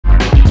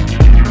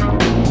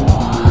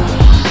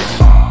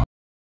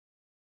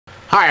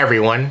Hi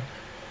everyone.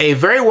 A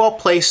very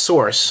well-placed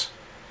source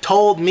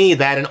told me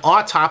that an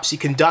autopsy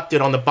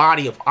conducted on the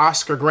body of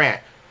Oscar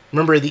Grant,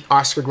 remember the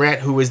Oscar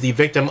Grant who was the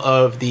victim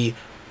of the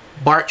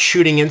BART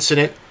shooting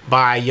incident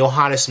by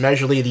Johannes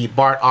Meserly, the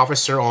BART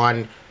officer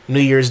on New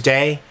Year's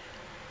Day?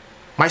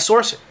 My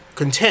source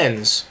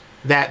contends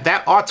that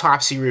that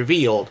autopsy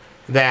revealed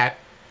that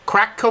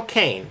crack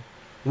cocaine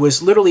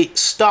was literally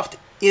stuffed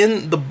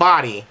in the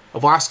body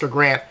of Oscar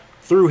Grant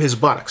through his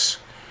buttocks.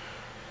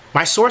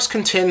 My source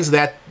contends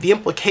that the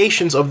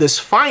implications of this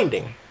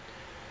finding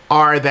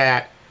are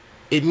that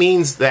it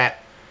means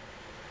that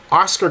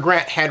Oscar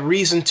Grant had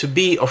reason to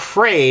be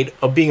afraid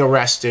of being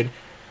arrested,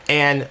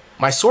 and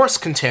my source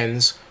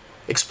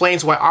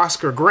explains why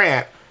Oscar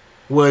Grant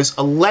was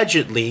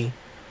allegedly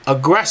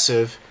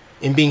aggressive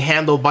in being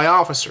handled by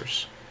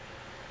officers.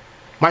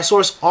 My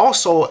source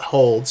also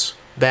holds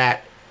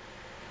that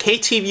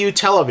KTVU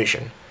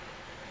television,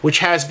 which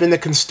has been the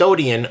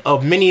custodian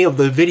of many of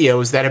the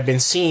videos that have been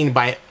seen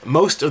by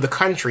most of the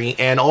country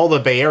and all the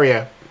Bay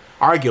Area,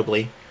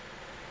 arguably,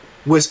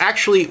 was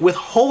actually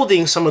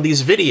withholding some of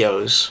these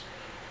videos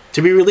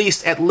to be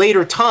released at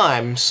later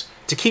times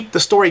to keep the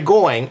story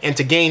going and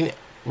to gain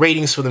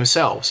ratings for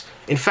themselves.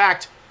 In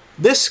fact,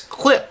 this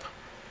clip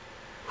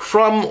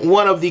from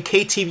one of the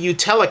KTVU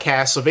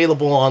telecasts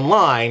available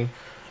online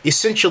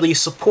essentially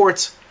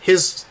supports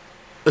his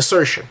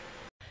assertion.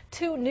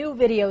 Two new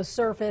videos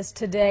surfaced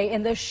today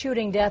in the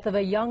shooting death of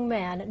a young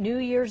man New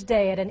Year's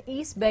Day at an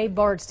East Bay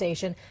BART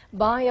station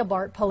by a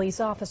BART police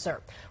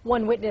officer.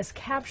 One witness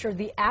captured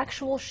the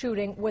actual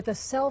shooting with a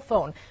cell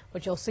phone,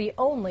 which you'll see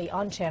only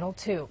on Channel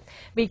 2.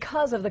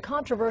 Because of the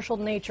controversial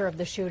nature of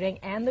the shooting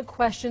and the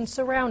questions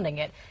surrounding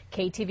it,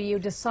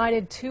 KTVU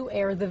decided to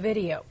air the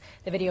video.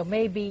 The video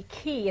may be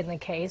key in the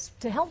case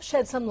to help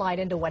shed some light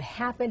into what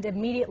happened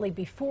immediately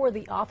before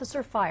the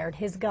officer fired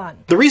his gun.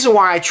 The reason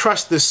why I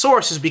trust this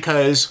source is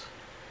because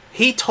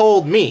he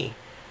told me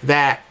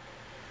that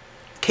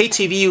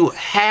KTVU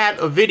had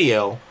a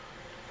video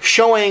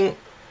showing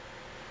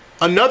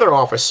another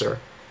officer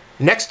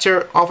next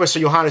to Officer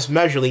Johannes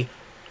Meserly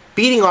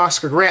beating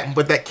Oscar Grant,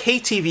 but that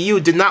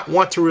KTVU did not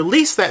want to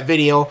release that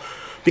video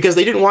because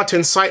they didn't want to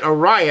incite a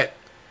riot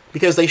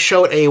because they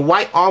showed a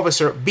white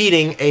officer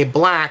beating a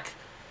black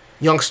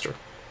youngster.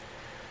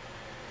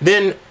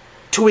 Then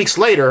 2 weeks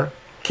later,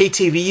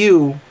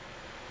 KTVU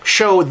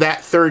showed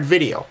that third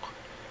video.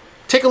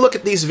 Take a look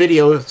at these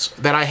videos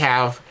that I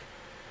have,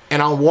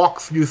 and I'll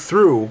walk you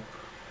through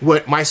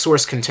what my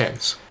source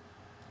contends.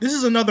 This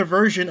is another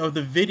version of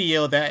the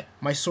video that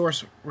my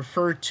source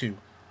referred to.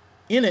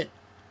 In it,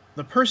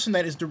 the person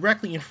that is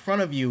directly in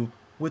front of you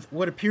with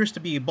what appears to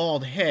be a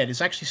bald head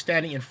is actually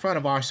standing in front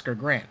of Oscar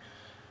Grant.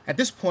 At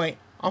this point,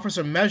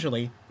 Officer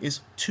Meserly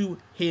is to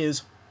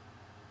his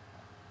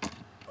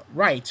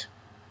right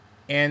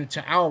and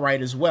to our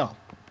right as well.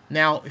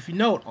 Now, if you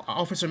note,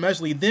 Officer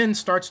Meserly then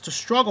starts to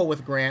struggle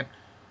with Grant,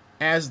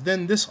 as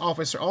then this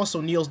officer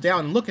also kneels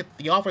down. And look at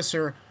the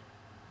officer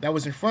that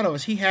was in front of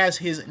us. He has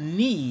his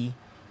knee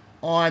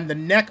on the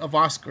neck of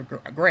Oscar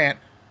Grant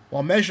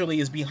while Meserly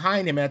is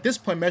behind him. And at this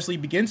point, Meserly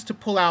begins to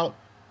pull out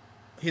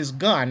his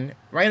gun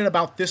right at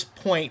about this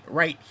point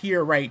right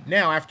here, right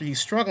now, after he's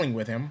struggling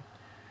with him.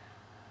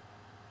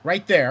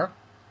 Right there.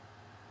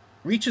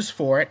 Reaches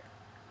for it,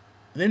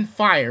 then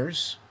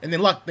fires, and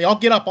then look, they all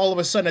get up all of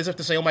a sudden as if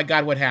to say, oh my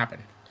God, what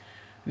happened?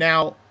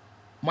 Now,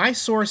 my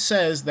source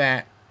says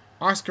that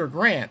Oscar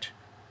Grant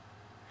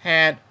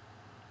had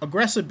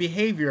aggressive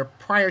behavior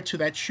prior to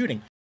that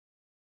shooting.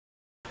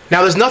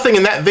 Now, there's nothing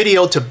in that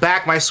video to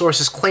back my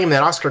source's claim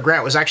that Oscar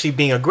Grant was actually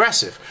being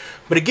aggressive,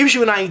 but it gives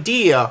you an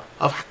idea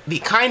of the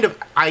kind of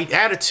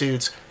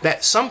attitudes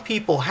that some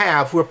people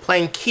have who are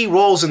playing key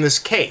roles in this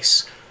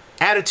case.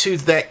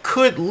 Attitudes that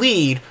could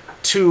lead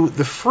to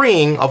the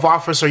freeing of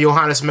Officer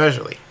Johannes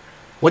Meserly.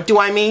 What do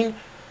I mean?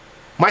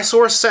 My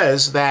source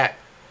says that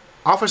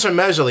Officer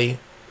Meserly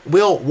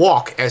will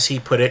walk, as he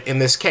put it, in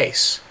this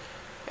case.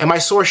 And my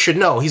source should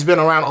know. He's been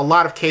around a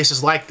lot of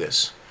cases like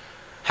this.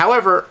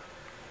 However,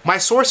 my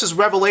source's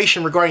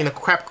revelation regarding the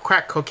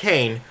crack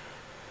cocaine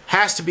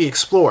has to be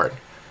explored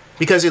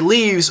because it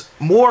leaves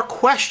more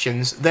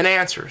questions than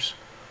answers.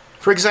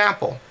 For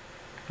example,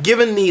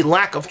 given the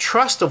lack of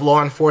trust of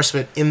law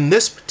enforcement in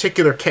this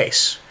particular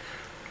case,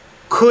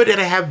 could it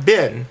have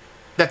been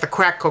that the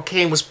crack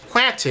cocaine was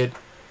planted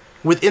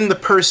within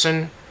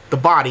the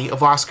body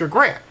of Oscar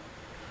Grant?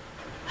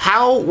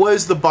 How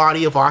was the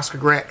body of Oscar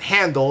Grant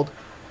handled,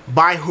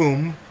 by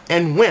whom,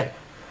 and when?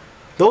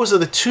 Those are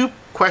the two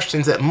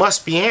questions that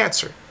must be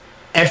answered.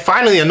 And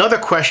finally, another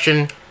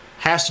question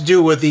has to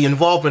do with the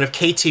involvement of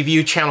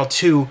KTVU Channel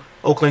 2,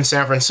 Oakland,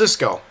 San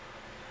Francisco.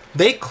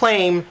 They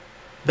claim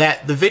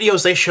that the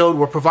videos they showed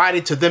were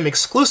provided to them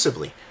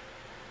exclusively.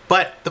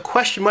 But the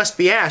question must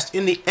be asked,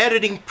 in the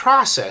editing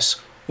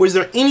process, was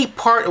there any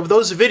part of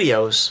those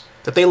videos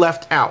that they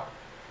left out?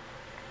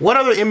 What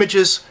other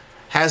images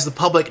has the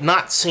public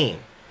not seen?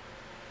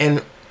 And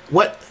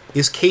what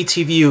is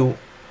KTVU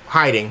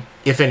hiding,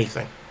 if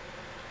anything?